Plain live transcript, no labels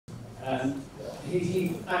And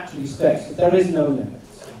he actually states that there is no limit.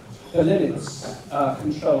 The limits are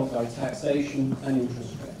controlled by taxation and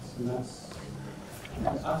interest rates, and that's,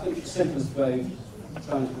 I think, the simplest way of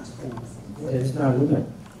trying to explain it. There's no limit.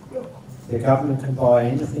 The government can buy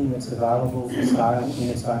anything that's available for sale in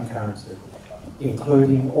its own currency,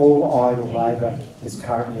 including all idle labour that's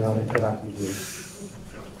currently not in productive use.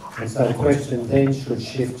 And so the question then should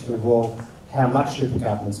shift to, well, how much should the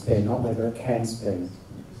government spend, not whether it can spend.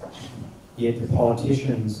 Yet the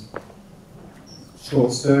politicians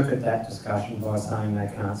short-circuit that discussion by saying they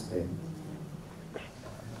can't spend.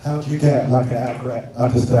 How do you get like an accurate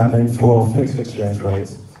understanding for fixed exchange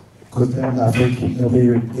rates? Because then I think it'll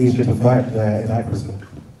be easier to fight the inaccuracy.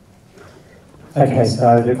 Okay,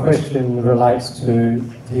 so the question relates to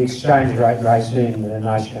the exchange rate regime that a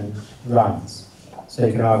nation runs. So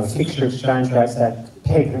you can either fix your exchange rates that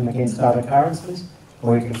peg them against other currencies,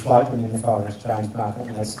 or you can float them in the foreign exchange market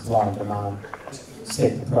and let supply and demand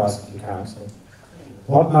set the price of your currency.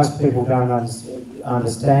 What most people don't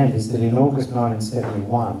understand is that in August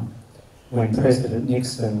 1971, when President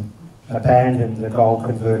Nixon abandoned the gold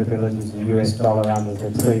convertibility to the US dollar under the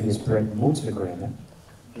previous Bretton Woods agreement,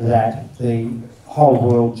 that the whole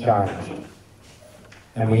world changed,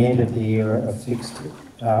 and we entered the era of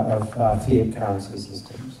fiat currency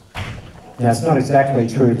systems. Now, it's not exactly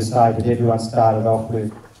true to say that everyone started off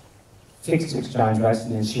with fixed exchange rates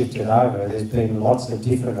and then shifted over. There's been lots of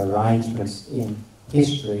different arrangements in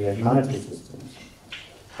history of monetary systems.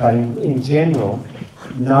 But in general,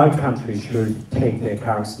 no country should peg their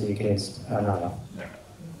currency against another.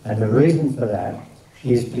 And the reason for that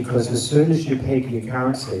is because as soon as you peg your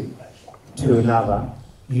currency to another,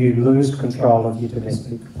 you lose control of your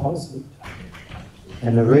domestic policy.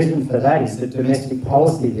 And the reason for that is that domestic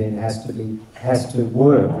policy then has to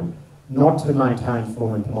work not to maintain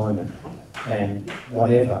full employment and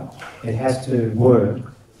whatever. It has to work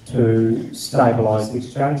to stabilise the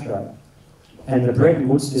exchange rate. And the Bretton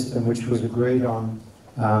Woods system, which was agreed on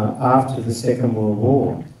after the Second World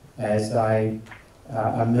War as a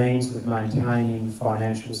means of maintaining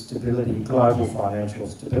financial stability, global financial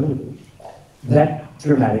stability, that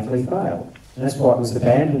dramatically failed. And that's why it was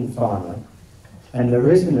abandoned finally. And the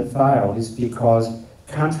reason it failed is because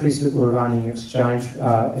countries that were running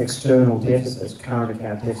external deficits, current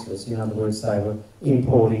account deficits, in other words, they were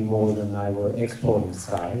importing more than they were exporting,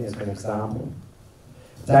 say, as an example,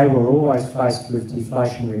 they were always faced with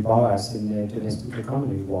deflationary bias in their domestic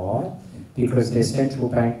economy. Why? Because their central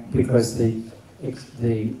bank, because the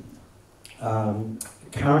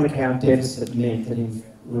current account deficit meant that it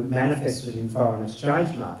manifested in foreign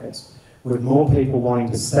exchange markets with more people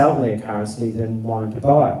wanting to sell their currency than wanting to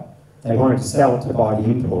buy it. They wanted to sell it to buy the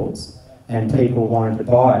imports, and people wanted to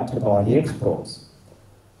buy it to buy the exports.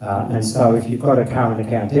 And so if you've got a current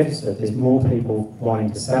account deficit, there's more people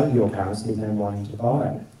wanting to sell your currency than wanting to buy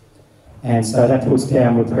it. And so that puts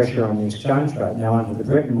downward pressure on the exchange rate. Now, under the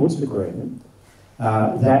Bretton Woods Agreement,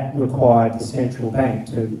 that required the central bank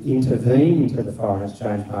to intervene into the foreign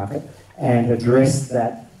exchange market and address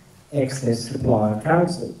that excess supply of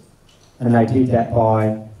currency. And they did that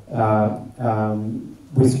by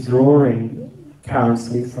withdrawing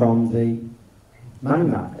currency from the money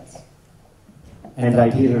markets. And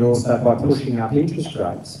they did it also by pushing up interest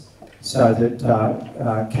rates so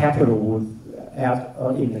that capital would,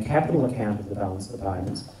 in the capital account of the balance of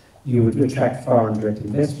payments, you would attract foreign direct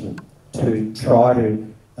investment to try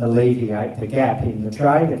to alleviate the gap in the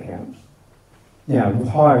trade account. Now, with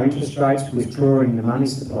higher interest rates, withdrawing the money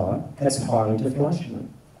supply, that's highly deflationary.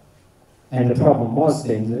 And the problem was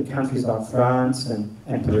then that countries like France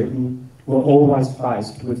and Britain were always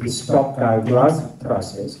faced with this stop-go growth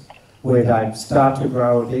process where they'd start to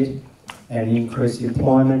grow a bit and increase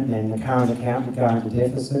employment, and the current account would go into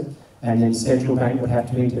deficit, and then central bank would have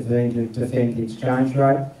to intervene to defend the exchange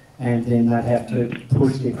rate, and then they'd have to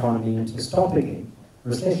push the economy into stop again,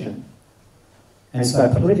 recession. And so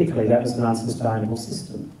politically that was an unsustainable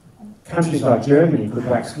system. Countries like Germany could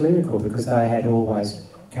wax lyrical because they had always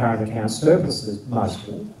current account surpluses,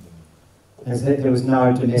 mostly. And there was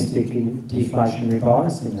no domestic deflationary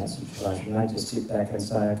bias in that situation. They just sit back and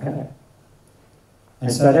say, okay.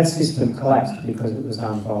 And so that system collapsed because it was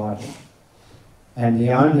unviable. And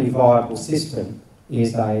the only viable system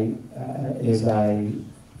is a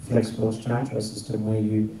flexible exchange rate system where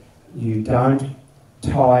you don't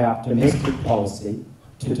tie up domestic policy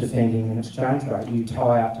to defending an exchange rate. You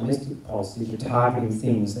tie up domestic policy to targeting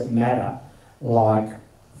things that matter, like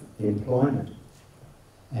employment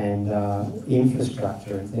and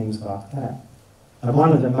infrastructure and things like that. And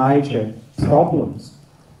one of the major problems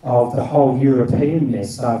of the whole European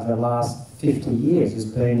mess over the last 50 years has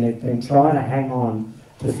been they've been trying to hang on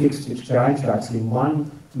to fixed exchange rates in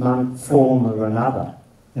one form or another.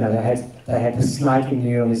 You know, they had the snake in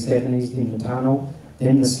the early 70s in the tunnel,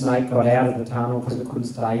 then the snake got out of the tunnel because it couldn't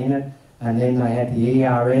stay in it, and then they had the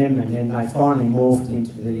ERM, and then they finally morphed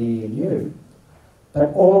into the EMU.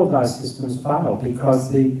 But all of those systems failed because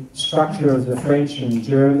the structure of the French and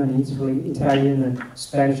German, Italian and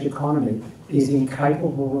Spanish economy is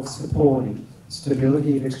incapable of supporting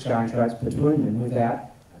stability of exchange rates between them without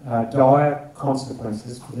dire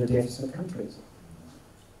consequences for the deficit countries.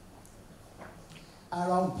 Our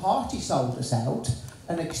own party sold us out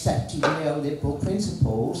and accepting neoliberal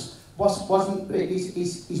principles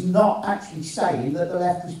is not actually saying that the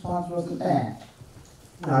left response wasn't there.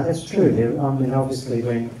 No, that's true. I mean, obviously,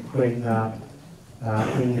 when in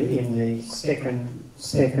the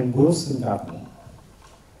second Wilson government,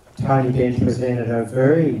 Tony Benn presented a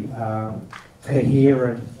very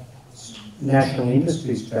coherent national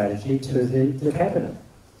industry strategy to the cabinet,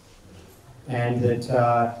 and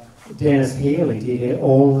that Dennis Healy did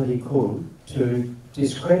all that he could to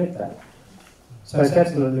discredit that. So it's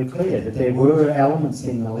absolutely clear that there were elements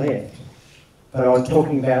in the left, but I was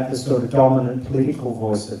talking about the sort of dominant political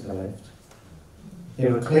voice of the left.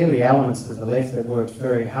 There were clearly elements of the left that worked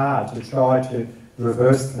very hard to try to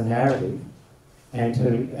reverse the narrative and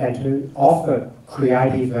to offer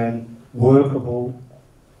creative and workable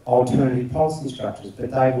alternative policy structures,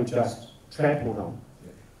 but they were just trampled on.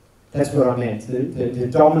 That's what I meant. The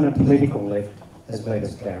dominant political left has let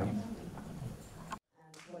us down.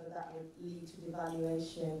 Whether that would lead to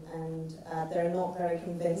devaluation, and they're not very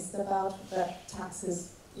convinced about that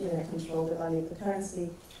taxes, control the value of the currency,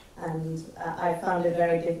 and I found it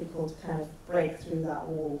very difficult to kind of break through that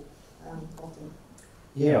wall often.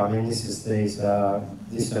 Yeah, I mean, this is this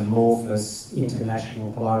amorphous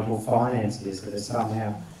international global financiers that are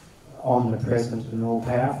somehow omnipresent and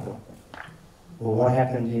all-powerful. Well, what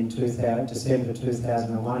happened in December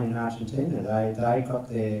 2001 in Argentina? They got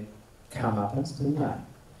their comeuppance, didn't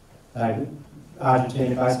they?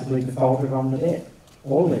 Argentina basically defaulted on the debt,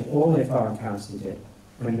 all their foreign currency debt,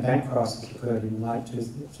 when the bank crisis occurred in late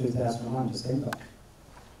 2001, December.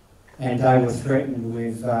 And they were threatened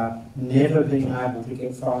with never being able to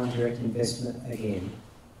get foreign direct investment again.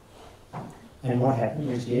 And what happened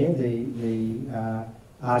was, the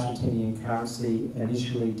Argentinian currency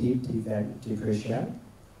initially did depreciate,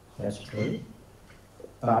 that's true,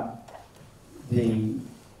 but the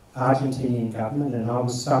Argentinian government, and I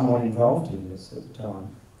was somewhat involved in this at the time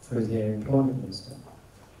through their employment minister,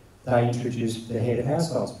 they introduced the Head of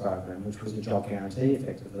Households program, which was a job guarantee,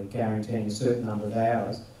 effectively guaranteeing a certain number of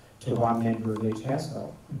hours to one member of each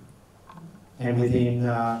household. And within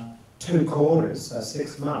 2 quarters, so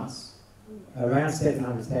 6 months, around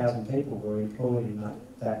 700,000 people were employed in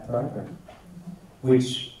that program,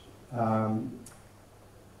 which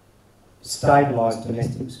stabilised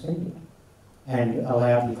domestic spending and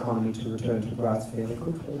allowed the economy to return to growth fairly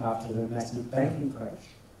quickly after the massive banking crash.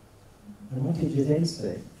 And what did you then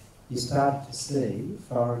see? You started to see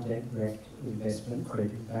foreign direct investment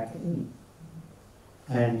creeping back in.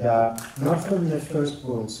 And not from the first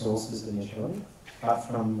world sources initially, but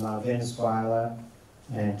from Venezuela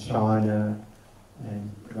and China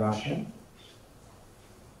and Russia.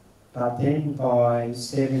 But then by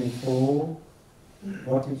 74,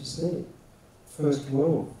 what did you see? First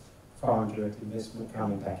world foreign direct investment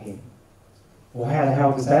coming back in. Well, how the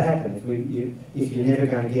hell does that happen if you're never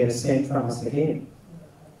going to get a cent from us again?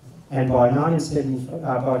 And by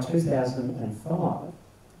 2005,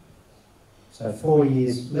 so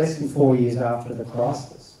less than 4 years after the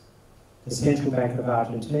crisis, the Central Bank of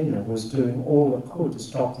Argentina was doing all it could to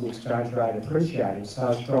stop the exchange rate appreciating.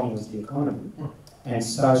 So strong was the economy, and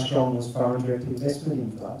so strong was foreign direct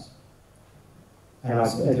investment inflows. And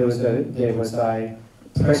there was a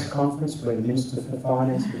press conference where the Minister for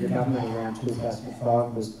Finance for the government around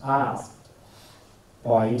 2005 was asked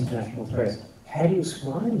by international press, how do you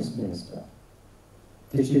explain this, Minister,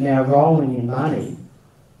 that you're now rolling in money,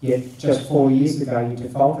 yet just 4 years ago you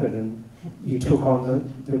defaulted and you took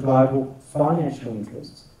on the global financial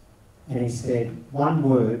interests? And he said, one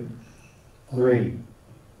word, greed.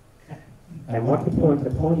 And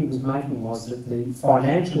the point he was making was that the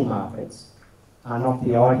financial markets are not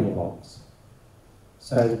the ideologues.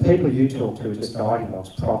 So the people you talk to are just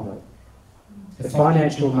ideologues, probably. The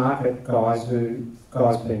financial market guys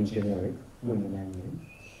being generic, women and men,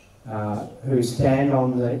 who stand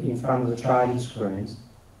in front of the trading screens,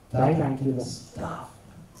 they don't give a stuff.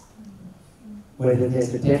 Whether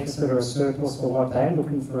there's a deficit or a surplus or what, they're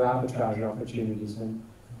looking for arbitrage opportunities and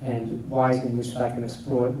ways in which they can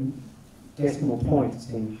exploit decimal points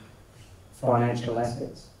in financial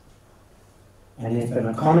assets. And if an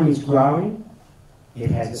economy is growing, it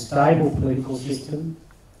has a stable political system,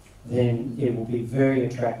 then it will be very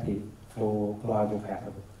attractive for global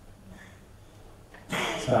capital.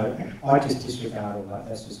 So I just disregard all that,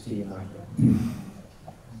 that's just fear making.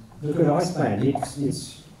 Look at Iceland,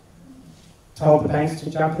 it's told the banks to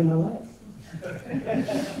jump in the lake.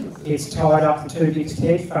 It's tied up the two biggest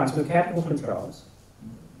hedge funds with capital controls.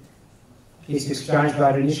 Its exchange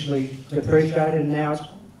rate initially depreciated and now it's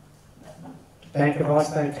Bank of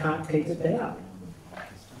Iceland can't keep it down.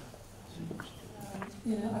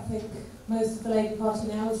 I think most of the Labour Party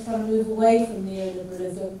now is trying to move away from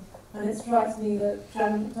neoliberalism, and it strikes me that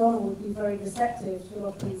John McDonnell would be very receptive to a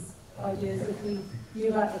lot of these ideas if we knew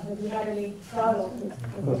about them. Have you had any dialogue with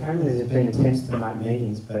them? Well, apparently there's been attempts to make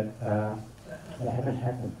meetings, but they haven't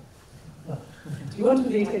happened. Do you want to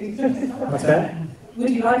meet anything? What's that? Would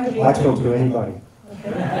you like to meet? I talk to anybody.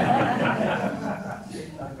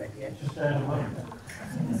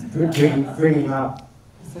 Bring him up.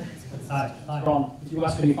 Ron, if you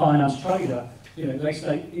ask any finance trader, they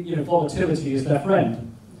say, volatility is their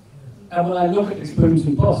friend. And when I look at these booms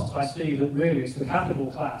and busts, I see that really it's the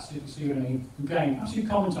capital class who's gain. Perhaps you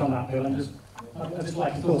comment on that, Bill, and I'd just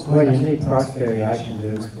like your thoughts. Well, you need price variation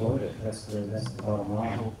to exploit it. That's the bottom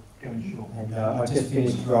line. And I just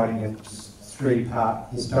finished writing a 3-part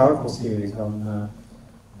historical series on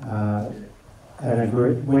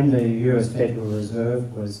when the US Federal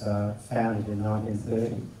Reserve was founded in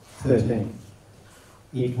 1913.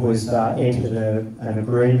 It was entered an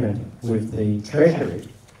agreement with the Treasury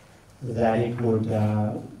that it would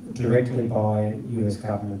directly buy US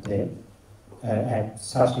government debt at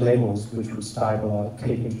such levels which would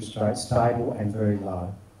keep interest rates stable and very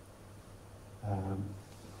low.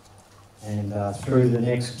 And through the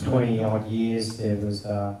next 20 odd years there was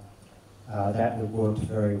that worked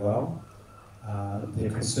very well. The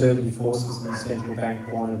conservative forces in the central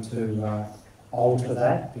bank wanted to alter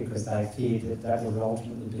that because they feared that that would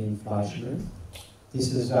ultimately be inflationary.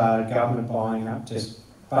 This is government buying up, just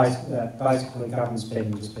basically government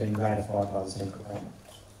spending just being ratified by the central bank.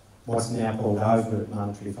 What's now called overt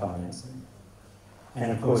monetary financing.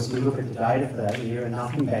 And of course, you look at the data for that year and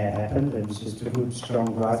nothing bad happened. It was just a good,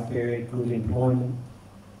 strong growth period, good employment,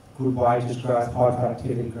 good wages growth, high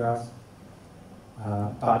productivity growth.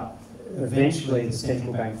 But eventually the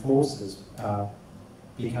central bank forces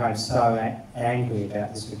became so angry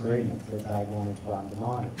about this agreement that they wanted to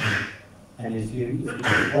undermine it.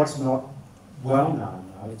 And what's not well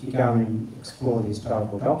known, though, if you go and explore the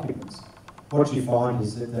historical documents, what you find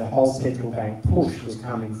is that the whole central bank push was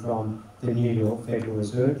coming from the New York Federal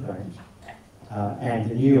Reserve branch. And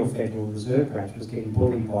the New York Federal Reserve branch was getting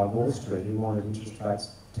bullied by Wall Street, who wanted interest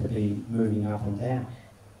rates to be moving up and down.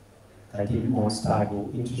 They didn't want stable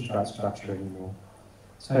interest rate structure anymore.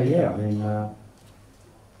 So yeah, I mean,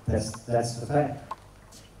 that's the fact.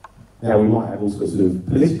 Now we might have all sorts of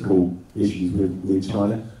political issues with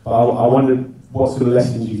China, but I wondered what sort of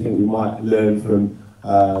lessons you think we might learn from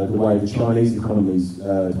the way the Chinese economy's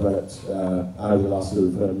developed over the last sort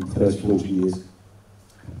of 30, 40 years.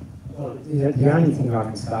 Well, the only thing I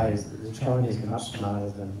can say is that the Chinese are much smarter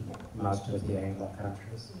than most of the Anglo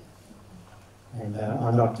countries. And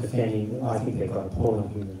I'm not defending, I think they've got appalling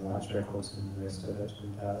human rights records and the rest of it.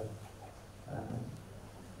 And,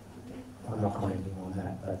 I'm not commenting on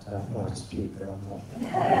that, but I dispute that I'm not.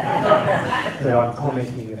 But I'm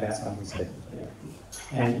commenting about something separate.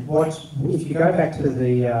 And if you go back to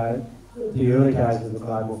the early days of the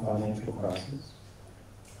global financial crisis,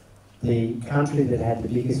 the country that had the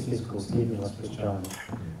biggest fiscal stimulus was China,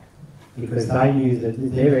 because they knew that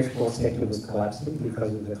their export sector was collapsing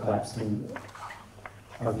because of the collapsing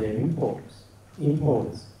of their importers,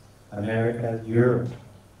 America, Europe.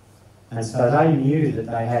 And so they knew that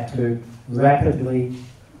they had to rapidly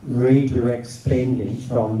redirect spending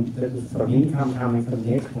from income coming from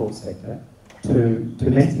the export sector to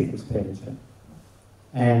domestic expenditure.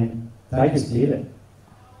 And they just did it.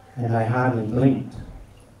 And they hardly blinked.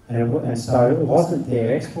 And so it wasn't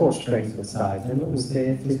their export strength that saved them, it was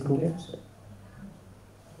their fiscal deficit.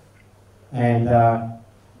 And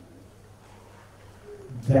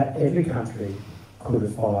that every country could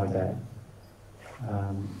have followed that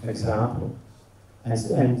example. And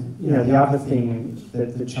the other thing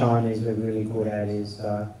that the Chinese are really good at is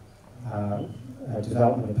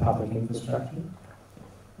development of public infrastructure,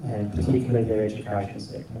 and particularly their education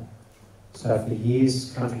sector. So for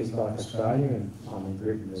years, countries like Australia, and I'm in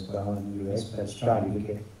Britain as well, and the US, but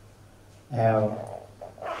Australia, our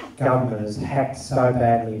government has hacked so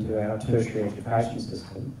badly into our tertiary education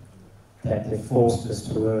system that they've forced us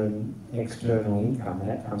to earn external income, and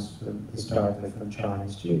that comes historically from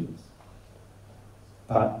Chinese students.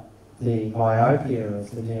 But the myopia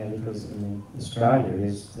of the neoliberalism in Australia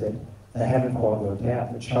is that they haven't quite worked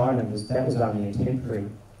out that that was only a temporary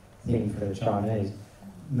thing for the Chinese.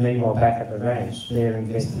 Meanwhile, back at the ranch, they're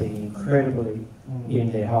investing incredibly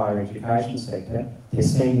in their higher education sector. They're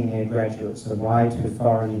sending their graduates away to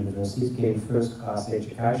foreign universities, getting first-class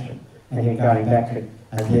education, and then going back and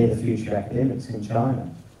they're the future academics in China.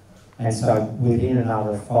 And so within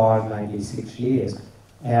another 5, maybe 6 years,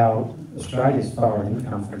 Australia's foreign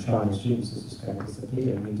income from Chinese students is just going to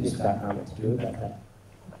disappear, and we just don't know what to do about that.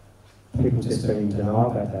 People just are in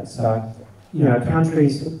denial about that. So, you know,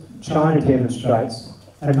 China demonstrates,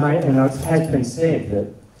 and it has been said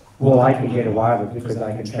that, well, they can get away with it because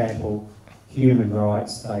they can trample human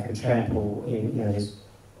rights, they can trample, there's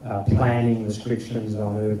planning restrictions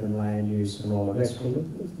on urban land use and all of this. Well,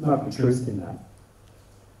 there's not the truth in that.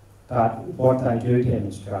 But what they do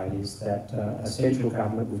demonstrate is that a central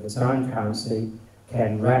government with its own currency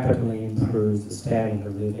can rapidly improve the standard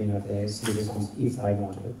of living of their citizens if they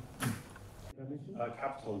want to.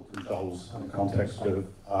 Capital controls in the context of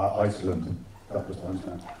Iceland a couple of times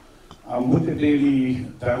now. Would there be any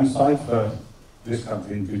downside for this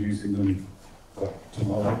country in producing them for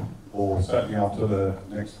tomorrow, or certainly after the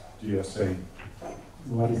next GFC?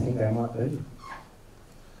 What do you think they might be?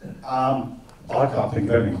 I can't think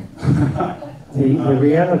of any. The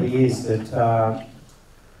reality is that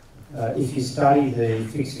if you study the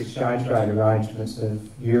fixed exchange rate arrangements of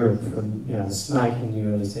Europe from the snake in the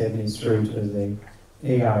early 70s through to the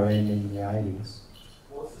ERM in the 80s.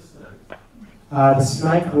 What's the snake? The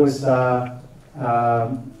snake was,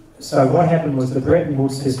 so what happened was the Bretton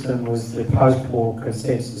Woods system was the post-war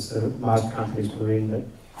consensus that most countries were in, that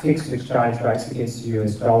fixed exchange rates against the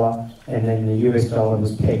US dollar, and then the US dollar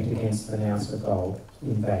was pegged against an ounce of gold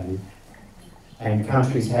in value. And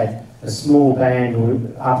countries had a small band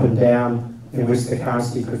up and down in which the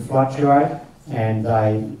currency could fluctuate, and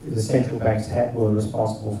the central banks were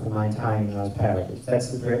responsible for maintaining those parities. That's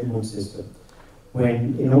the Bretton Woods system.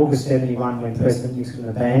 In August 71, when President Nixon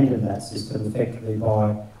abandoned that system effectively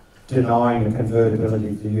by denying the convertibility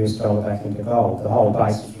of the US dollar back into gold, the whole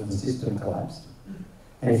basis of the system collapsed.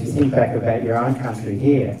 And if you think back about your own country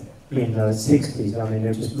here, in the 60s, I mean,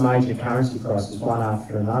 there were just major currency crises, one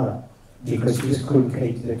after another, because you just couldn't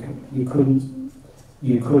you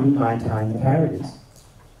couldn't maintain the parities.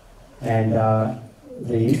 And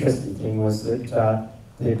the interesting thing was that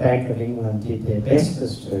the Bank of England did their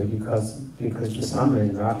bestest to, because for some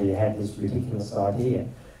reason or other you had this ridiculous idea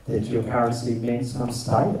that your currency meant some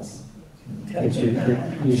status. That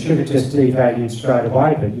you should have just devalued straight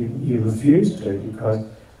away, but you refused to because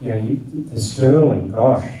the sterling,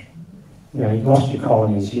 gosh, you lost your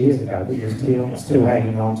colonies years ago, but you're still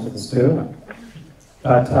hanging on to the sterling.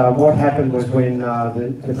 But what happened was when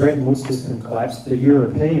the Bretton Woods system collapsed, the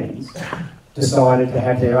Europeans decided to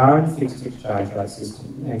have their own fixed exchange rate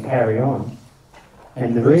system and carry on.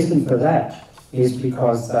 And the reason for that is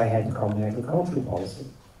because they had the common agricultural policy.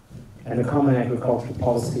 And the common agricultural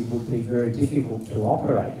policy would be very difficult to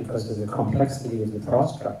operate because of the complexity of the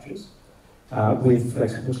price structures with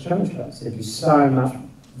flexible exchange rates. There'd be so much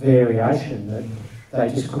variation that they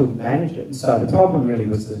just couldn't manage it. And so the problem really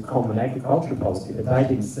was the common agricultural policy, but they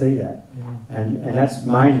didn't see that. And that's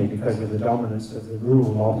mainly because of the dominance of the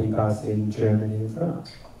rural lobby both in Germany and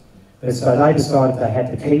France. But so they decided they had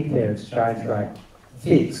to keep their exchange rate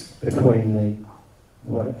fixed between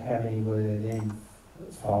how many were there then?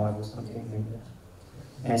 5 or something like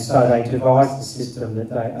that. And so they devised a system that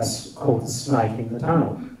they called the snake in the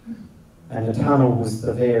tunnel. And the tunnel was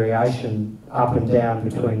the variation up and down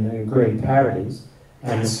between the agreed parities,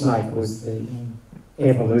 and the snake was the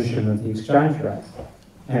evolution of the exchange rate.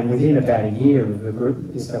 And within about a year of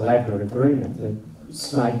this elaborate agreement, the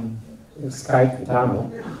snake escaped the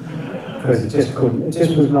tunnel because it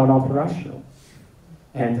just was not operational.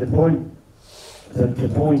 And the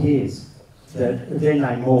point is that then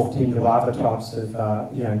they morphed into other types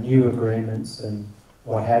of new agreements and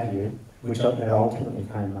what have you, which ultimately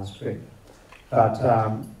came Maastricht. But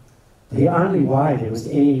the only way there was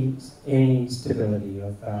any stability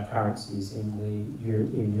of currencies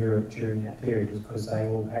in Europe during that period was because they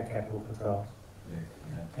all had capital controls.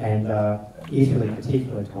 And Italy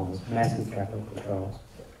particularly, Thomas, massive capital controls.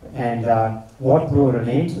 And what brought an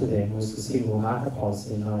end to them was the single market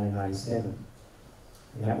policy in 1987.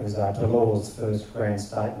 And that was Delors' first grand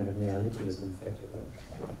statement of neoliberalism, effectively.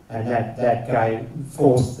 And that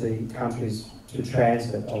forced the countries to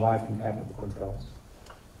transit away from capital controls.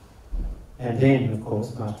 And then, of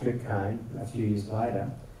course, Maastricht came a few years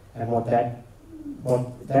later, And what that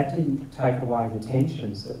didn't take away the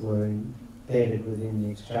tensions that were embedded within the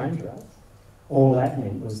exchange rate. All that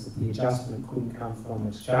meant was that the adjustment couldn't come from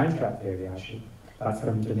exchange rate variation, but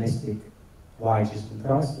from domestic wages and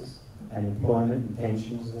prices, and employment and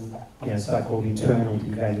pensions and so-called internal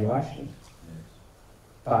devaluation.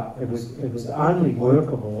 But it was only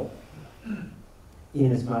workable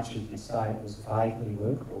in as much as you say it was vaguely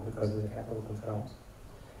workable because of the capital controls.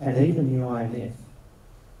 And even the IMF,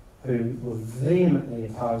 who were vehemently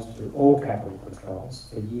opposed to all capital controls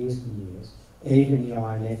for years and years, even the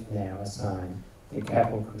IMF now are saying that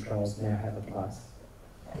capital controls now have a place.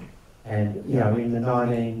 And, in the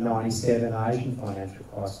 1997 Asian financial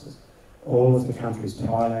crisis, all of the countries,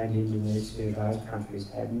 Thailand, Indonesia, those countries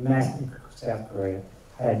had massive, South Korea,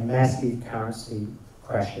 had massive currency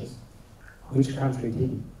crashes. Which country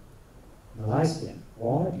didn't? Malaysia.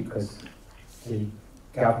 Why? Because the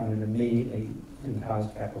government immediately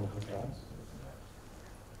imposed capital controls.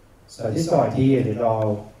 So this idea that,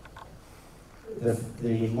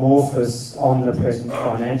 the amorphous, omnipresent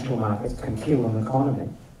financial markets can kill an economy,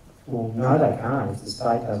 well, no, they can't if the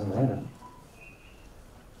state doesn't let them.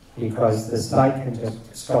 Because the state can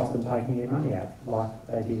just stop them taking their money out, like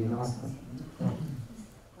they did in Iceland.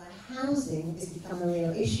 Housing has become a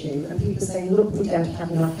real issue, and people are saying, look, we don't have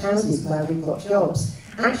enough houses where we've got jobs.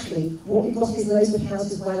 Actually, what we've got is loads of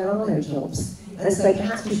houses where there are no jobs. And so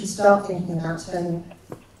perhaps we should start thinking about turning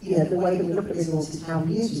the way that we look at resources, how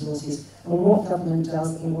we use resources, and what government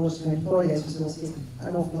does in order to employ those resources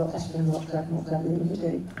an awful lot better than what government would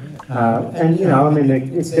do.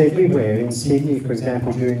 It's everywhere. In Sydney, for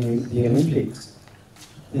example, during the Olympics,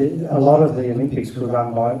 a lot of the Olympics were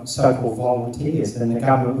run by so-called volunteers, and the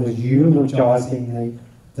government was eulogising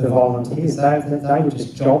the volunteers. They were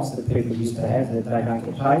just jobs that people used to have that they don't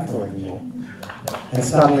get paid for anymore. And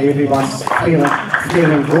suddenly everyone's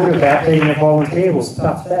feeling good about being a volunteer. Well,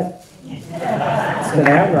 stuff that. It's an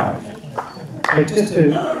outrage. But just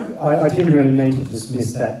I didn't really mean to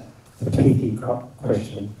dismiss the pithy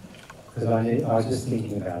question, because I was just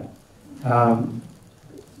thinking about it.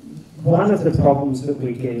 One of the problems that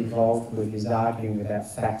we get involved with is arguing about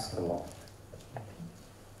facts a lot.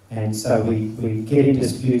 And so we get in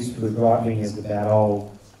disputes with right-wingers about,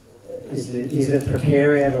 is it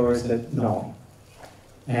precariat or is it not?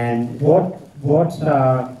 And what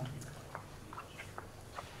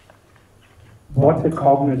the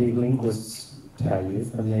cognitive linguists tell you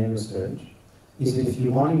from their research is that if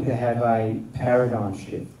you're wanting to have a paradigm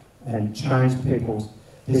shift and change people's...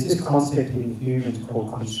 There's this concept in humans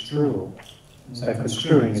called construal. So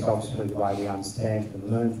construing is obviously the way we understand and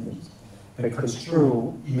learn things. But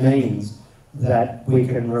construal means that we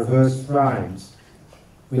can reverse frames.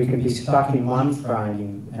 We can be stuck in one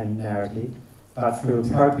frame and narrative, but through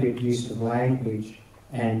appropriate use of language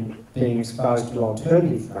and being exposed to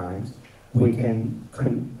alternative frames, we can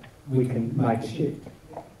make a shift.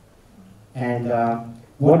 And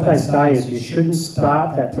what they say is you shouldn't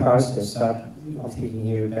start that process. So I'm thinking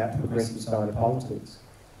here about progressive side of politics.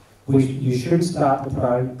 You shouldn't start the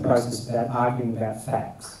process about arguing about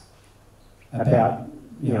facts, about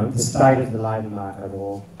the state of the labour market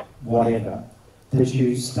or whatever. That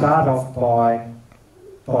you start off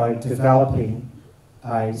by developing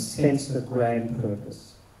a sense of grand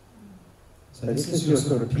purpose. So this is your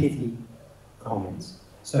sort of pithy comments.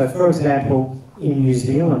 So for example, in New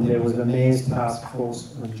Zealand there was a Mayor's Task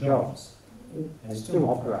Force on Jobs, and it's still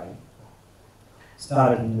operating.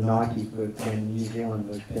 Started in the 90s when New Zealand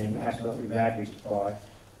was being absolutely ravaged by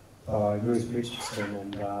Ruth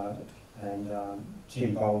Richardson and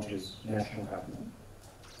Jim Bolger's national government.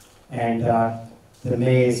 And the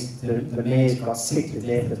mayors got sick to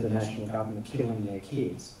death of the national government killing their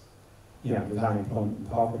kids, with unemployment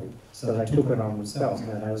and poverty. So they took it on themselves.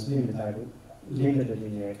 Now, they were limited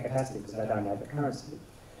in their capacity because they don't have a currency.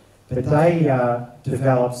 But they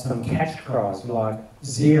developed some catch cries like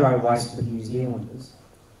zero waste for New Zealanders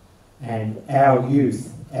and our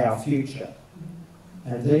youth, our future.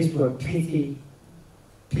 And these were pithy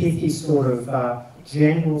sort of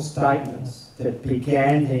general statements that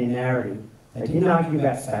began their narrative. They didn't argue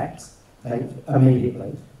about facts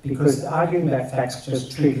immediately, because arguing about facts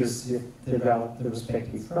just triggers the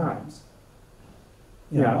respective frames.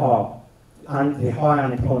 The high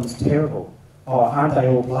unemployment's terrible. Aren't they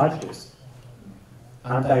all bludgers?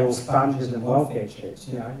 Aren't they all sponges and welfare checks?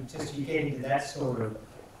 You get into that sort of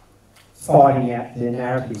fighting out their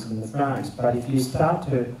narratives and the frames. But if you start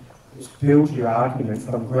to just build your argument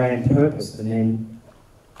from grand purpose and then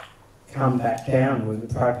come back down with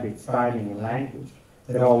appropriate framing and language,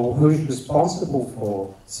 that, who's responsible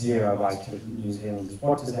for zero waste for New Zealanders?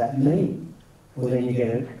 What does that mean? Well, then you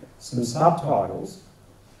get some subtitles,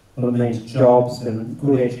 well, it means jobs and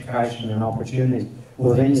good education and opportunities.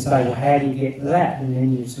 Well, then you say, well, how do you get that? And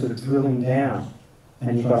then you're sort of drilling down,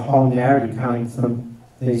 and you've got a whole narrative coming from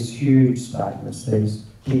these huge statements, these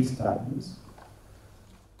big statements.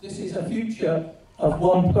 This is a future of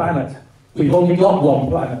one planet. We've only got one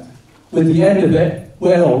planet. With the end of it,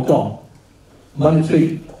 we're all gone.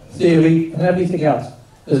 Monetary theory and everything else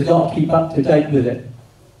has got to keep up to date with it.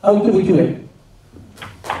 How do we do it?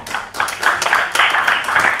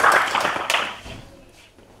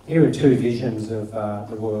 Here are two visions of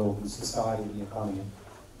the world and society and the economy.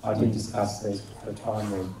 I didn't discuss these for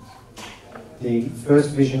time reasons. The first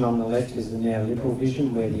vision on the left is the neoliberal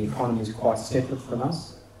vision, where the economy is quite separate from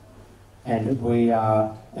us, and we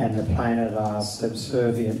are, and the planet are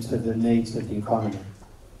subservient to the needs of the economy.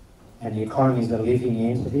 And the economy is a living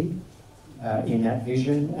entity in that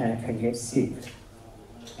vision, and it can get sick.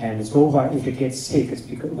 And it's all about, if it gets sick, it's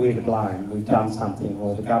because we're to blame. We've done something,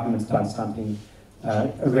 or the government's done something,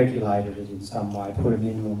 regulated it in some way, put a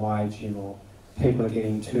minimum wage in, or people are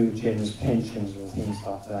getting too generous pensions or things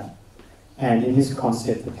like that. And in this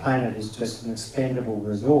concept, the planet is just an expendable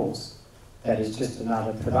resource that is just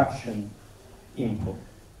another production input.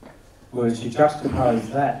 Whereas you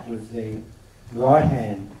juxtapose that with the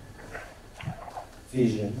right-hand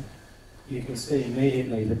vision, you can see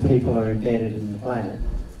immediately that people are embedded in the planet.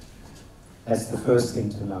 That's the first thing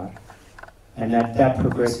to note. And that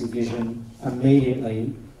progressive vision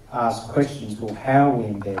immediately asks questions, well, how are we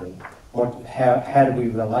embedded? How do we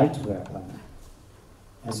relate to our planet?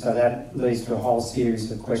 And so that leads to a whole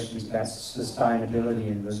series of questions about sustainability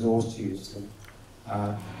and resource use.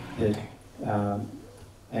 And I'll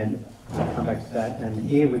come back to that. And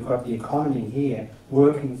here we've got the economy here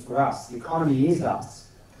working for us. The economy is us.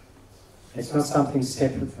 It's not something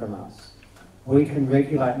separate from us. We can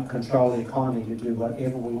regulate and control the economy to do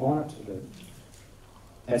whatever we want it to do.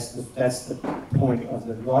 That's the point of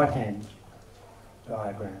the right-hand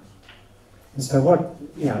diagram. And so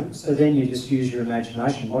so then you just use your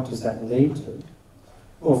imagination. What does that lead to?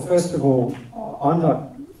 Well, first of all, I'm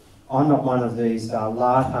not one of these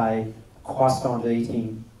latte,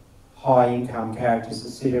 croissant-eating, high-income characters that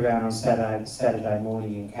sit around on Saturday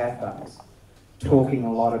morning in cafes, talking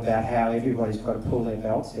a lot about how everybody's got to pull their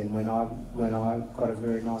belts in when I've got a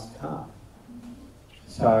very nice car.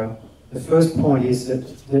 So the first point is that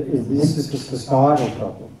this is a societal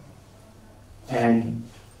problem, and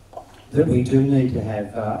that we do need to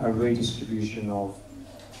have a redistribution of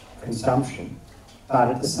consumption, but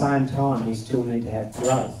at the same time we still need to have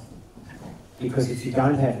growth, because if you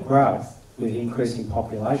don't have growth with increasing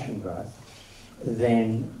population growth,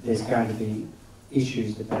 then there's going to be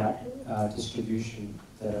issues about distribution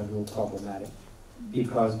that are real problematic,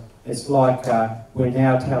 because it's like we're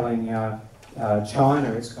now telling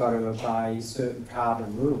China it's got to obey certain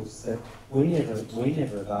carbon rules that we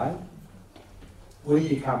never obey. We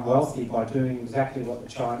become wealthy by doing exactly what the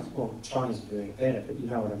Chinese are doing better, but you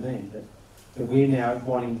know what I mean, that we're now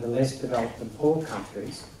wanting the less developed and poor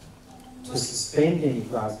countries to suspend any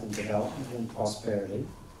growth and development and prosperity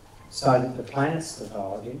so that the planet's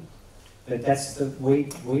surviving, but we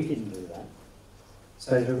didn't do that.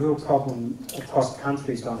 So there's a real problem across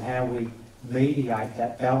countries on how we mediate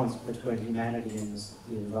that balance between humanity and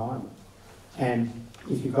the environment. And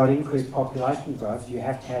if you've got increased population growth, you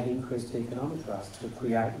have to have increased economic growth to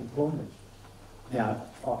create employment. Now,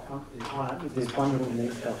 there's one little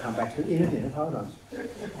niche I'll come back to in a minute, hold on.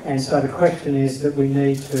 And so the question is that we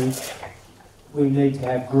need to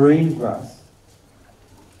have green growth.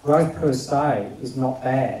 Growth per se is not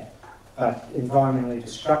bad, but environmentally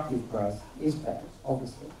destructive growth is bad,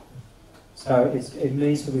 obviously. So it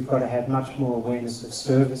means that we've got to have much more awareness of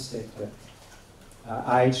service sector,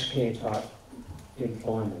 aged care type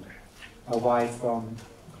employment, away from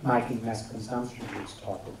making mass consumption goods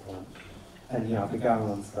type employment. And I'll be going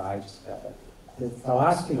on for ages about that. The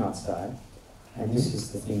last thing I'd say, and this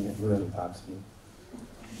is the thing that really bugs me,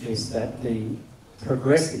 is that the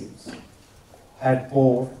progressives have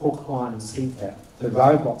bought hook, line and sinker the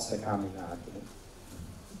robots are coming argument,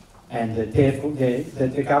 and that therefore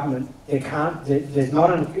the government, there's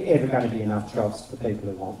not ever going to be enough jobs for people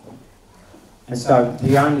who want them. And so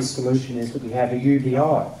the only solution is that we have a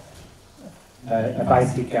UBI, a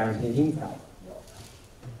basic guaranteed income.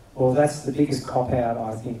 Well, that's the biggest cop-out,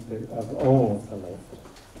 I think, of all of the left.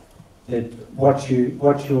 That what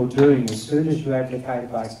you're doing as soon as you advocate a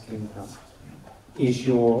basic income is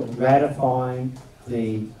you're ratifying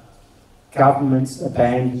the government's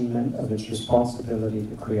abandonment of its responsibility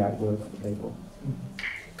to create work for people.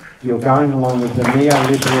 You're going along with the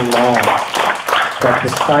neoliberal lie that the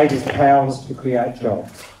state is powerless to create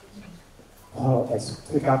jobs. well,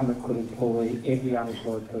 the government could employ every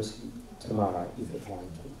unemployed person tomorrow if it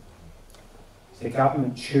wanted to. The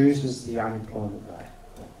government chooses the unemployment rate.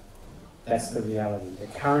 That's the reality. The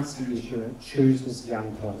currency issuer chooses the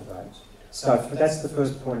unemployment rate. So that's the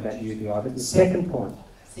first point about UBI. But the second point,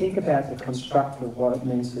 think about the construct of what it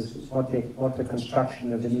means, is what the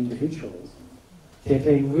construction of an individual is. They're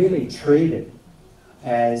being really treated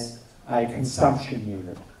as a consumption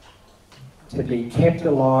unit, to be kept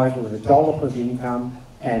alive with a dollop of income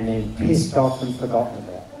and then pissed off and forgotten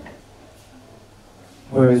about.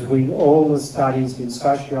 Whereas all the studies in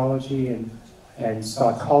sociology and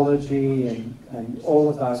psychology and all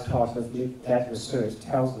of those types of that research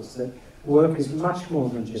tells us that work is much more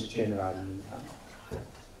than just generating income.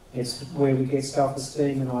 It's where we get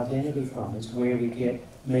self-esteem and identity from. It's where we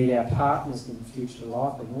meet our partners in future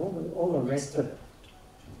life and all the rest of it.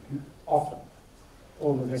 Often,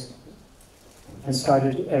 all the rest of it.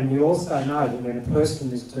 And we also know that when a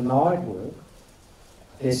person is denied work,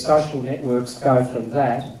 their social networks go from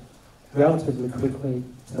that relatively quickly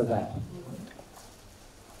to that.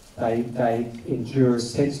 They endure a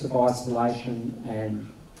sense of isolation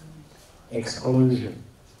and exclusion.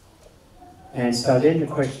 And so then the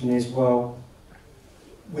question is, well,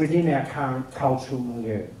 within our current cultural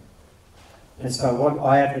milieu, and so what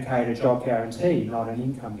I advocate a job guarantee, not an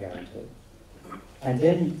income guarantee. And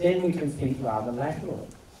then we can think rather laterally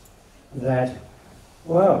that,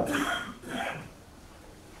 well,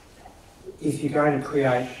 if you're going to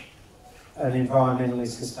create an environmentally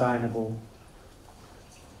sustainable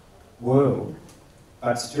world,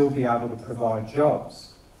 but still be able to provide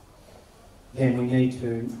jobs, then we need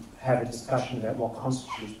to have a discussion about what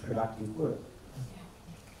constitutes productive work.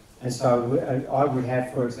 And so I would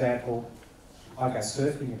have, for example, I go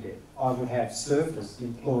surfing a bit. I would have surfers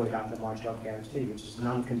employed under my job guarantee, which is an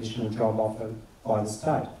unconditional job offered by the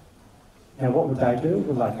state. Now, what would they do?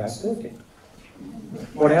 Well, they'd go surfing.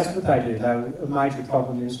 What else would they do? A major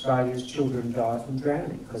problem in Australia is children die from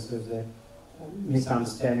drowning because of the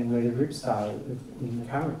misunderstanding where the rips are in the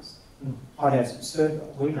currents. I'd have surfers.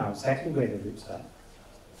 We know exactly where the rips are.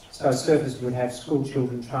 So surfers would have school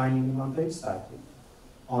children training them on beach safety,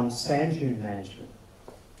 on sand dune management,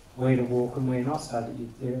 where to walk and where not, so that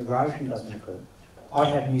the erosion doesn't occur. I'd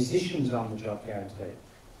have musicians on the job guarantee.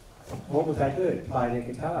 What would they do? Play their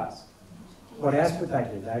guitars. What else would they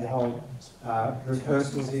do? They'd hold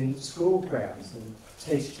rehearsals in school grounds and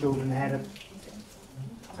teach children how to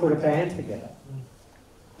put a band together.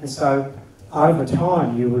 And so, over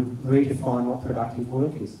time, you would redefine what productive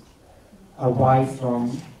work is, away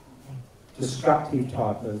from destructive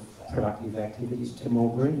type of productive activities to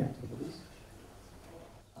more green activities.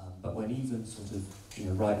 But when even sort of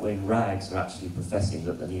right-wing rags are actually professing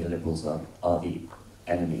that the neoliberals are the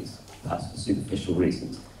enemies, perhaps for superficial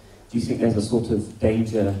reasons, do you think there's a sort of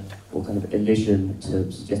danger or kind of elision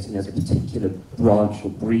to suggesting there's a particular branch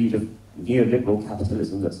or breed of neoliberal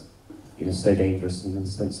capitalism that's so dangerous, and in the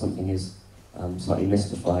sense something is slightly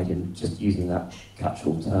mystified in just using that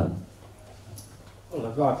catch-all term?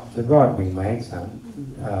 Well, the right-wing rags aren't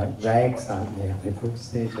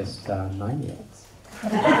neoliberals, they're just maniacs. I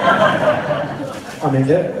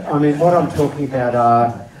mean, what I'm talking about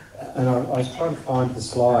are, and I was trying to find the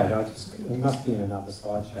slide. It must be in another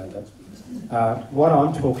slideshow. But what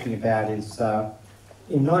I'm talking about is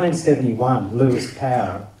in 1971, Lewis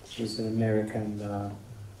Powell, who's an American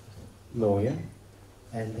lawyer,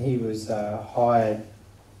 and he was hired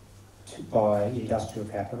by industrial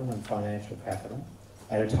capital and financial capital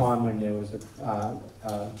at a time when there was the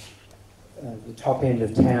top end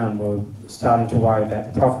of town were starting to worry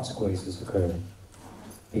about the profit squeezes occurring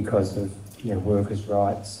because of workers'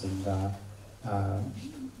 rights and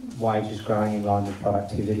wages growing in line with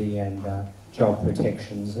productivity and job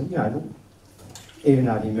protections. And even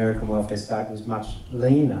though the American welfare state was much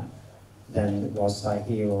leaner than it was, say,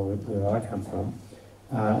 here or where I come from,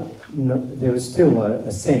 there was still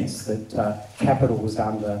a sense that capital was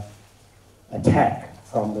under attack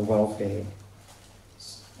from the welfare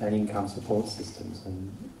and income support systems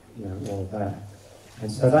and all of that.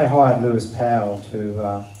 And so they hired Lewis Powell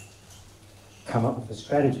to come up with a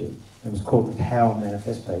strategy. It was called the Powell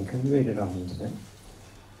Manifesto. You can read it on the internet.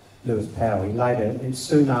 Lewis Powell,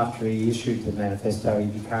 soon after he issued the manifesto,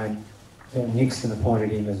 Nixon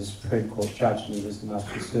appointed him as a Supreme Court judge, and he was the most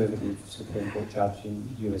conservative Supreme Court judge in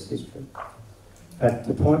US history. But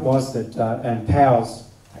the point was that, and Powell's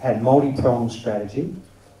had multi-pronged strategy,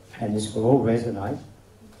 and this will all resonate.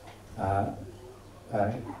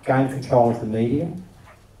 Gain control of the media,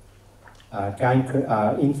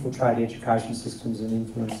 infiltrate education systems and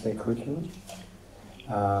influence their curriculum,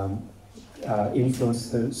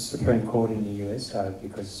 influenced the Supreme Court in the US, so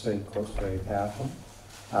because the Supreme Court's very powerful.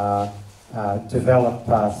 Develop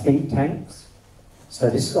think tanks. So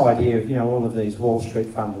this idea of, all of these Wall Street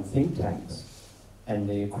funded think tanks and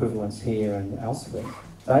the equivalents here and elsewhere,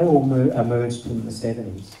 they all emerged in the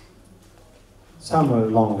 70s. Some were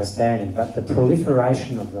longer standing, but the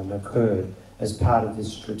proliferation of them occurred as part of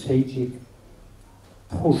this strategic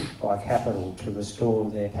push by capital to restore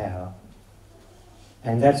their power.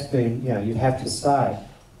 And that's been, you'd have to say.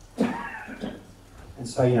 And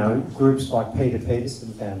so, groups like Peter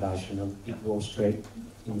Peterson Foundation, a big Wall Street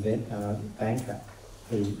banker,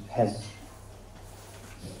 who has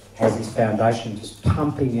his foundation just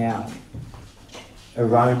pumping out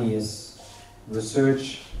erroneous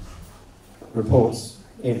research reports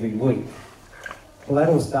every week. Well, that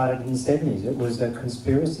all started in the 70s. It was a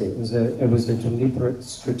conspiracy. It was a deliberate,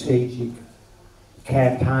 strategic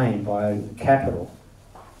campaign by capital.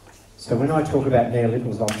 So when I talk about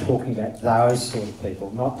neoliberals, I'm talking about those sort of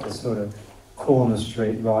people, not the sort of corner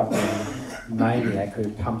street right-wing maniac who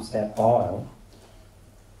pumps out bile.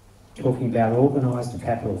 Talking about organised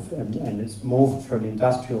capital, and it's morphed from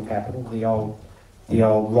industrial capital, the old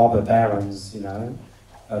robber barons,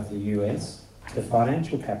 of the US, to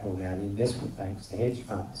financial capital now, the investment banks, the hedge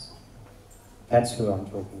funds. That's who I'm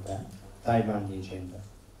talking about. They run the agenda.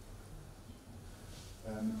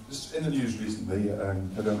 Just in the news recently, I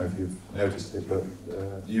don't know if you've noticed it, but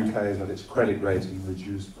the UK has had its credit rating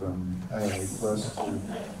reduced from AA plus to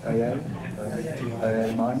AA,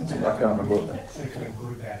 AA minus. I can't remember what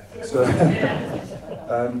that. So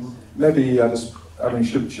maybe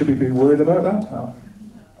should we be worried about that?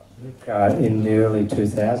 Look, in the early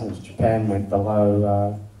 2000s, Japan went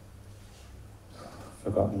below.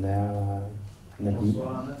 Forgotten now.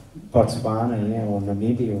 Botswana, or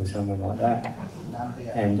Namibia, or something like that.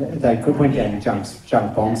 And they went down to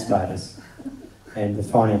junk bond status. And the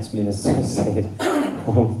finance minister said,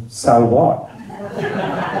 well, so what?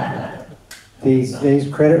 These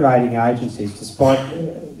credit rating agencies, despite,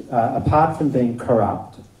 apart from being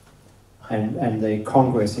corrupt, and the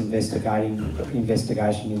Congress investigation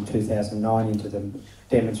in 2009 into them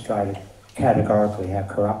demonstrated categorically how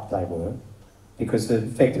corrupt they were, because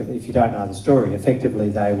effectively, if you don't know the story, effectively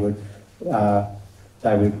they would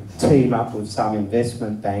team up with some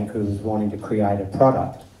investment bank who was wanting to create a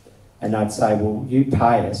product, and they'd say, well, you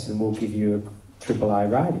pay us and we'll give you a AAA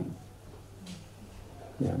rating.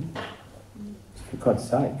 For God's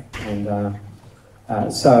sake. And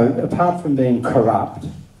so apart from being corrupt,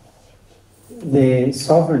 their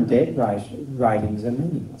sovereign debt ratings are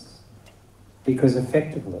meaningless, because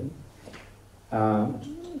effectively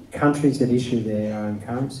countries that issue their own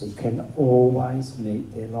currency can always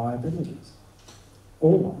meet their liabilities.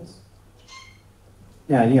 Always.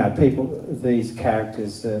 Now, people, these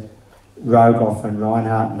characters, Rogoff and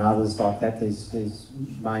Reinhardt and others like that, these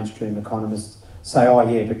mainstream economists say, oh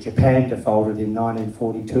yeah, but Japan defaulted in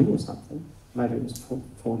 1942 or something. Maybe it was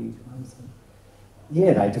 41.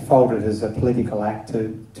 Yeah, they defaulted as a political act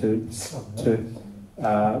to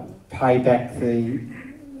pay back the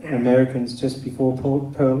Americans just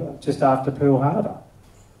after Pearl Harbor.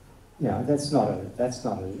 That's not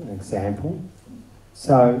an example.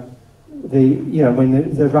 So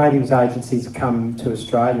when the ratings agencies come to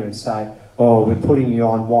Australia and say, oh, we're putting you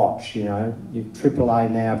on watch, you're AAA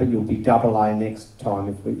now, but you'll be AA next time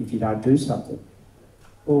if you don't do something.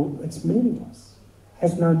 Well, it's meaningless. It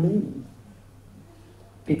has no meaning.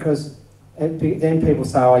 Because then people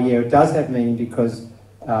say, oh yeah, it does have meaning because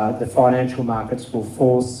the financial markets will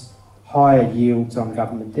force higher yields on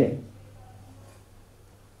government debt.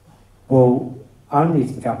 Well, only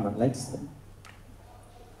if the government lets them.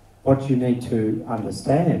 What you need to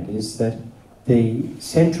understand is that the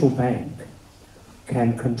central bank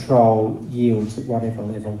can control yields at whatever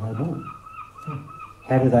level they want.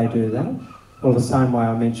 How do they do that? Well, the same way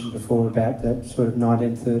I mentioned before about that sort of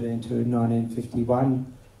 1913 to 1951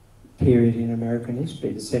 period in American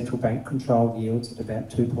history. The central bank controlled yields at about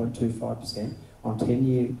 2.25% on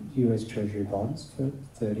 10-year US Treasury bonds for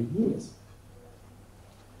 30 years.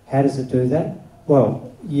 How does it do that?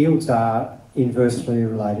 Well, yields are inversely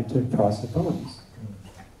related to the price of bonds.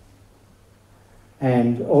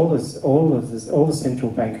 And all the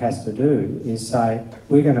central bank has to do is say,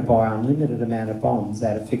 we're going to buy an unlimited amount of bonds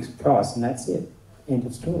at a fixed price, and that's it. End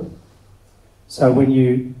of story. So when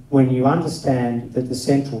you understand that the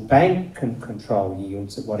central bank can control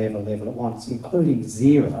yields at whatever level it wants, including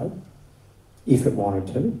zero, if it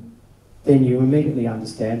wanted to, then you immediately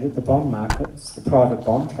understand that the bond markets, the private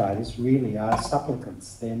bond traders, really are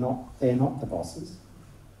supplicants. They're not the bosses.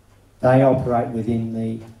 They operate within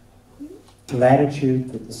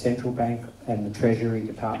latitude that the central bank and the treasury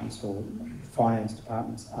departments or finance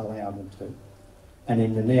departments allow them to. And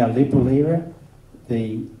in the neoliberal era,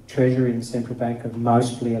 the treasury and the central bank have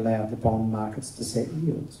mostly allowed the bond markets to set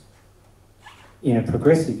yields. In a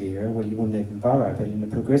progressive era, well, you wouldn't even borrow, but in a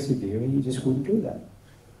progressive era, you just wouldn't do that.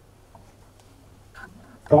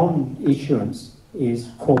 Bond issuance is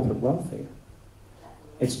corporate welfare.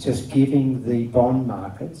 It's just giving the bond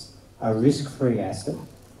markets a risk-free asset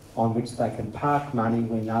on which they can park money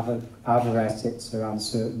when other assets are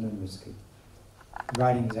uncertain and risky.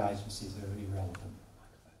 Ratings agencies are irrelevant.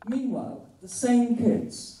 Meanwhile, the same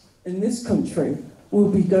kids in this country will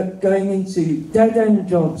be going into dead-end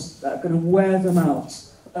jobs that are going to wear them out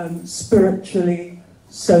spiritually,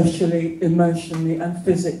 socially, emotionally and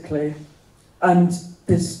physically. And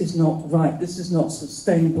this is not right. This is not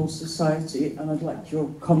sustainable society. And I'd like your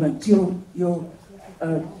comment, your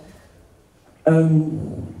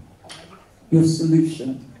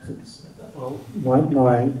solution, please. Well,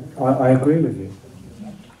 I agree with you.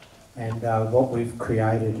 And what we've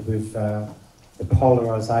created with the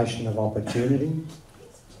polarisation of opportunity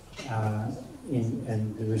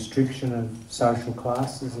and the restriction of social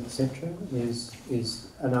classes, etc.,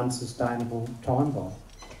 is an unsustainable time bomb.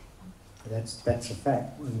 That's a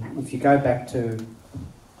fact. And if you go back to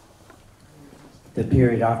the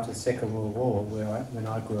period after the Second World War, when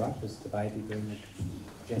I grew up as the baby boomer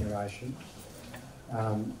generation,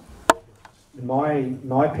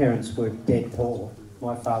 my parents were dead poor.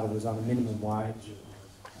 My father was on a minimum wage.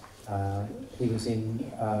 He was in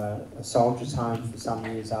a soldier's home for some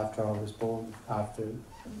years after I was born, after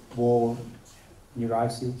war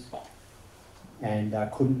neuroses, and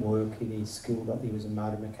couldn't work in his skill. He was a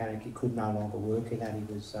motor mechanic. He could no longer work in that.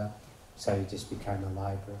 So he just became a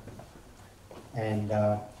labourer. And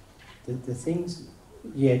the things,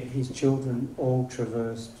 yet his children all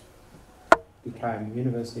traversed, became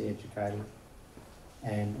university educated,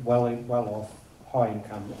 and well off, high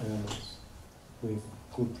income earners with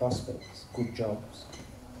good prospects, good jobs.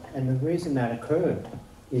 And the reason that occurred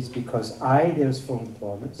is because A, there was full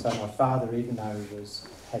employment, so my father, even though he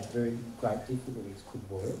had very great difficulties, could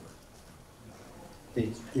work.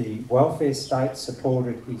 The welfare state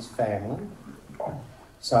supported his family,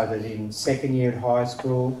 so that in second year at high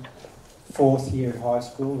school, fourth year at high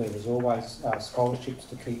school, there was always scholarships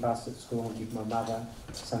to keep us at school and give my mother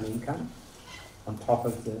some income on top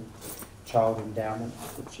of the child endowment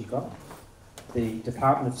that she got. The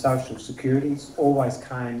Department of Social Security always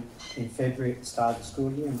came in February at the start of the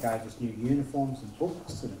school year and gave us new uniforms and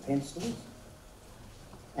books and pencils.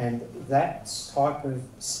 And that type of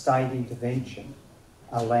state intervention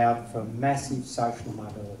allowed for massive social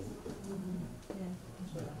mobility.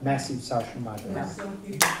 Massive social mobility.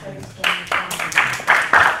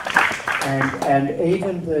 And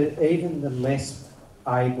even the less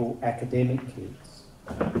able academic kids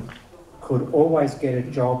could always get a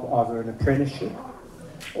job, either an apprenticeship,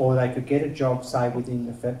 or they could get a job, say, within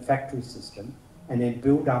the factory system, and then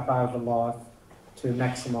build up over life to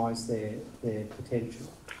maximise their potential.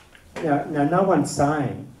 Now, no one's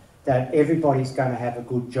saying that everybody's going to have a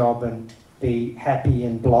good job and be happy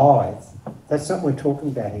and blithe. That's not what we're talking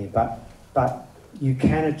about here, but you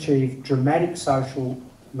can achieve dramatic social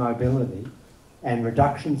mobility and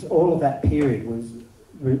reductions. All of that period was,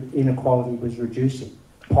 inequality was reducing.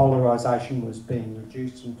 Polarisation was being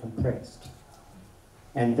reduced and compressed.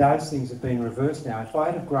 And those things have been reversed now. If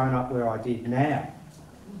I had grown up where I did now,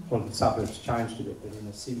 well, the suburbs changed a bit, but in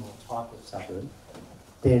a similar type of suburb,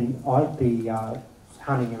 then I'd be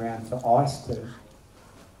hunting around for ice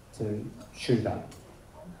to shoot up.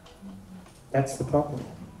 That's the problem.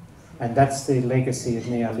 And that's the legacy of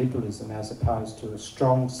neoliberalism, as opposed to a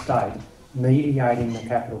strong state mediating the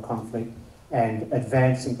capital conflict and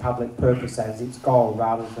advancing public purpose as its goal,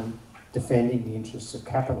 rather than defending the interests of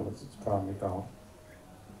capital as its primary goal.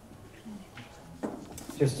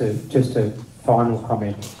 Just a final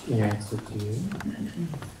comment in answer to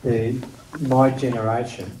you. My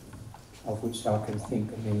generation, of which I can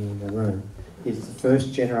think of many in the room, is the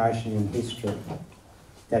first generation in history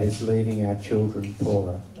that is leaving our children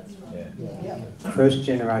poorer. First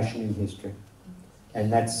generation in history.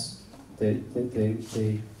 And that's the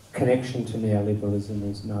connection to neoliberalism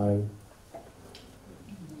is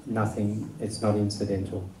nothing, it's not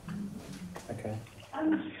incidental. Okay?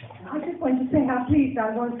 I just want to say how pleased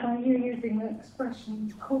I was by you using the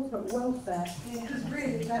expression corporate welfare. Because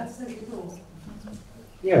really, that's the thought.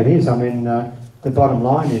 Yeah, it is. I mean, the bottom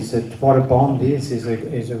line is that what a bond is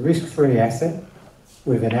a risk-free asset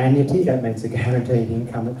with an annuity. That means a guaranteed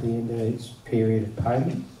income at the end of each period of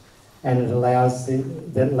payment, and it allows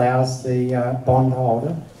the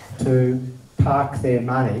bondholder to park their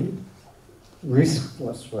money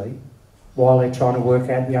risklessly while they're trying to work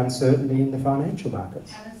out the uncertainty in the financial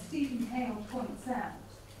markets. And as Stephen Hale points out,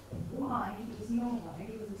 why does Norway,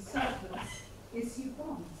 with a surplus, issue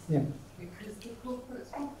bonds? Yeah. Because the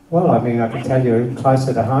corporates want. Well, I mean, I can tell you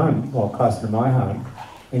closer to home, well, closer to my home,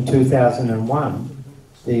 in 2001,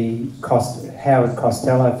 the Howard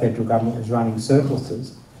Costello federal government was running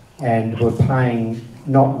surpluses and were paying,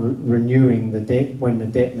 not renewing the debt. When the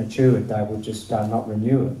debt matured, they would just not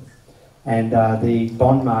renew it. And the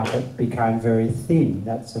bond market became very thin.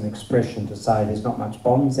 That's an expression to say there's not much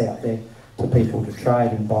bonds out there for people to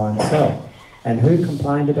trade and buy and sell. And who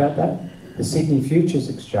complained about that? The Sydney Futures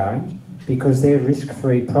Exchange, because their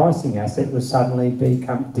risk-free pricing asset was suddenly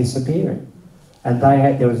disappearing. And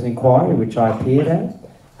there was an inquiry which I appeared at,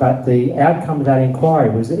 but the outcome of that inquiry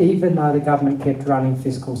was that even though the government kept running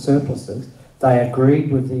fiscal surpluses, they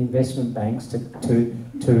agreed with the investment banks to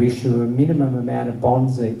issue a minimum amount of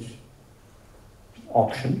bonds each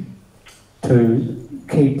auction to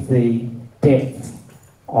keep the depth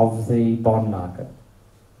of the bond market.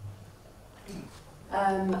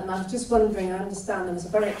 And I was just wondering, I understand there was a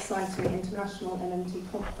very exciting international MMT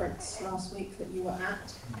conference last week that you were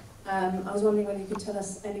at. I was wondering whether you could tell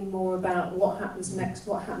us any more about what happens next,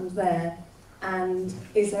 what happens there, and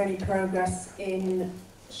is there any progress in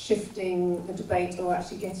shifting the debate or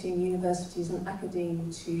actually getting universities and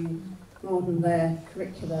academia to broaden their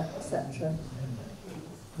curricula, etc.?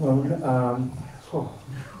 Well,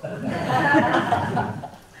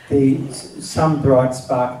 some bright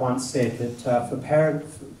spark once said that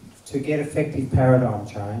to get effective paradigm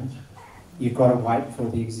change, you've got to wait for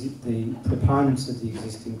the proponents of the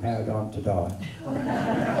existing paradigm to die.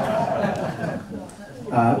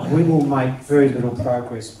 We will make very little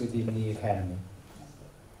progress within the academy.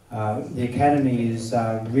 The academy is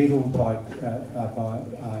riddled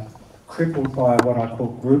crippled by what I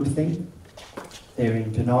call groupthink. They're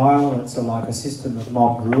in denial. It's like a system of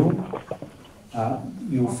mob rule.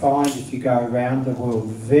 You'll find if you go around the world,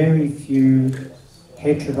 very few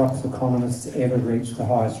heterodox economists ever reach the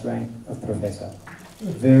highest rank of professor.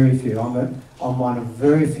 Very few. I'm one of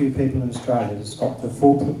very few people in Australia to stop the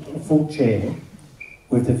full chair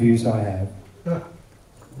with the views I have.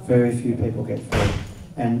 Very few people get through.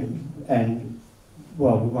 And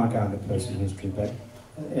well, we won't go into personal history, but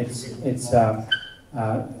it's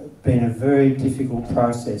been a very difficult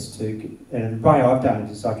process to, and the way I've done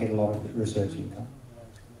it is I get a lot of research income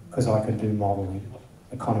because I can do modelling,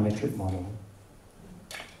 econometric modelling,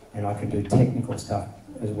 and I can do technical stuff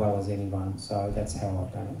as well as anyone, so that's how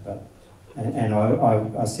I've done it. But and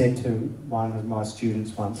I said to one of my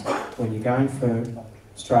students once, when you're going for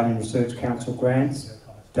Australian Research Council grants,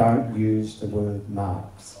 don't use the word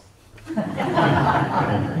Marx.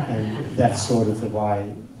 and that's sort of the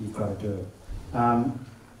way you've got to do it.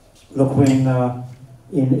 Look, when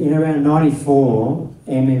in around '94,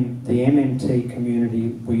 the MMT community,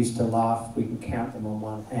 we used to laugh, we can count them on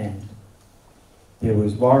one hand. There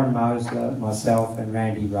was Warren Mosler, myself and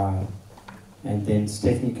Randy Ray. And then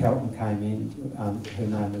Stephanie Kelton came in, her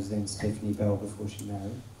name was then Stephanie Bell before she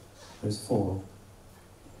married. There was 4.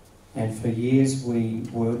 And for years we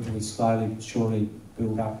worked, we slowly but surely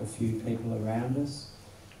built up a few people around us.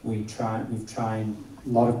 We've trained a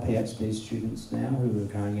lot of PhD students now who are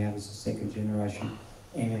going out as a second generation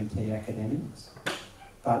MMT academics.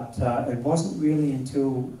 But it wasn't really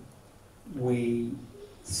until we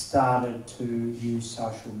started to use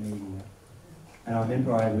social media. And I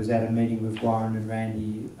remember I was at a meeting with Warren and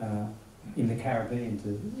Randy in the Caribbean,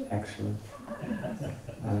 actually.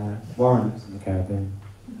 Warren was in the Caribbean.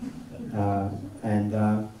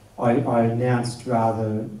 I announced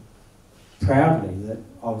rather proudly that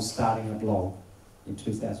I was starting a blog in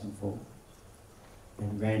 2004.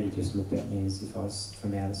 And Randy just looked at me as if I was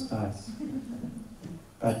from outer space.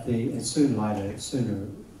 But sooner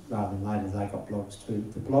rather than later, they got blogs too.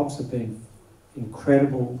 The blogs have been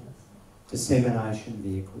incredible dissemination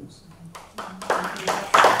vehicles.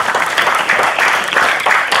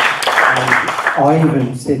 I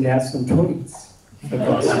even send out some tweets.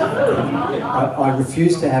 I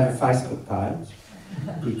refuse to have a Facebook page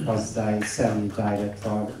because they sell you data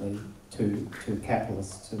privately to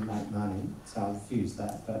capitalists to make money, so I refuse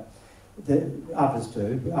that. But others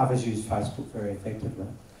do. Others use Facebook very effectively.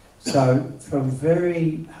 So from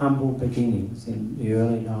very humble beginnings in the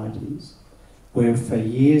early 90s, where for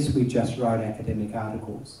years we just wrote academic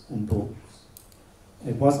articles and books.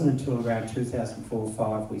 It wasn't until around 2004 or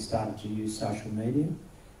 2005 we started to use social media,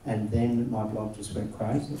 and then my blog just went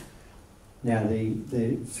crazy. Now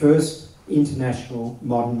the first International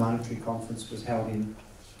Modern Monetary Conference was held in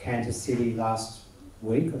Kansas City last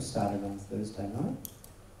week. I started on Thursday night,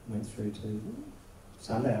 went through to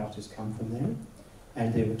Sunday. I've just come from there,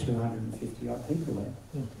 and there were 250 odd people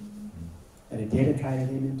there at a dedicated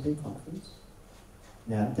MMT conference.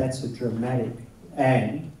 Now that's a dramatic,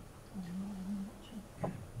 and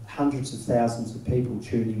hundreds of thousands of people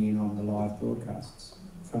tuning in on the live broadcasts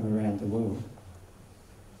from around the world.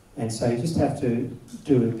 And so you just have to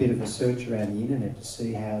do a bit of a search around the internet to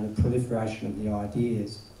see how the proliferation of the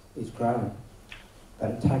ideas is growing.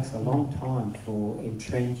 But it takes a long time for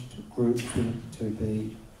entrenched groups to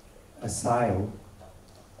be assailed,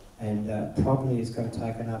 and probably it's going to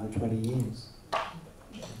take another 20 years.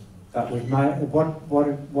 But we've made,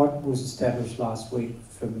 what was established last week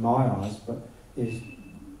from my eyes is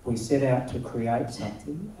we set out to create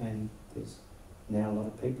something, and there's now a lot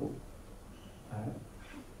of people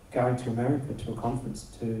going to America to a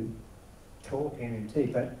conference to talk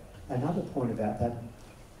MMT. But another point about that,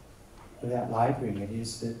 without labouring it,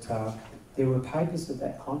 is that there were papers at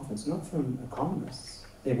that conference, not from economists.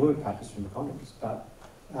 There were papers from economists, but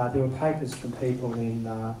there were papers from people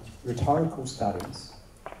in rhetorical studies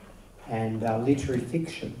and literary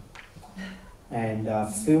fiction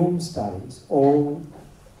and film studies, all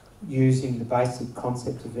using the basic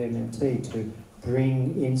concept of MMT to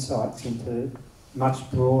bring insights into much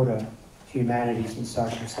broader humanities and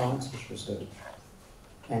social sciences research.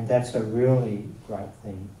 And that's a really great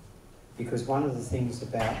thing, because one of the things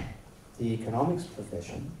about the economics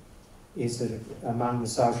profession is that among the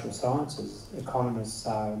social sciences, economists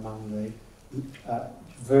are among the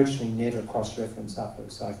virtually never cross-reference upper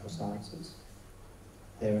social sciences.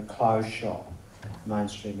 They're a closed shop,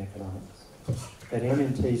 mainstream economics. But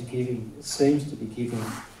MMT seems to be giving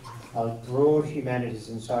a broad humanities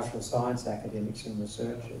and social science academics and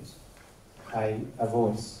researchers a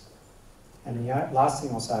voice. And the last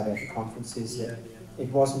thing I'll say about the conference is that it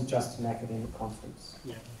wasn't just an academic conference.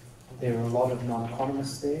 There were a lot of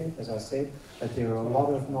non-economists there, as I said, but there were a lot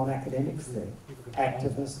of non-academics there,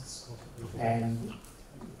 activists and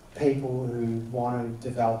people who want to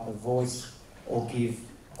develop a voice or give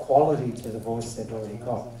quality to the voice they've already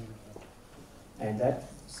got. And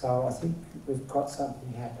so I think we've got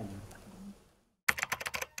something happening.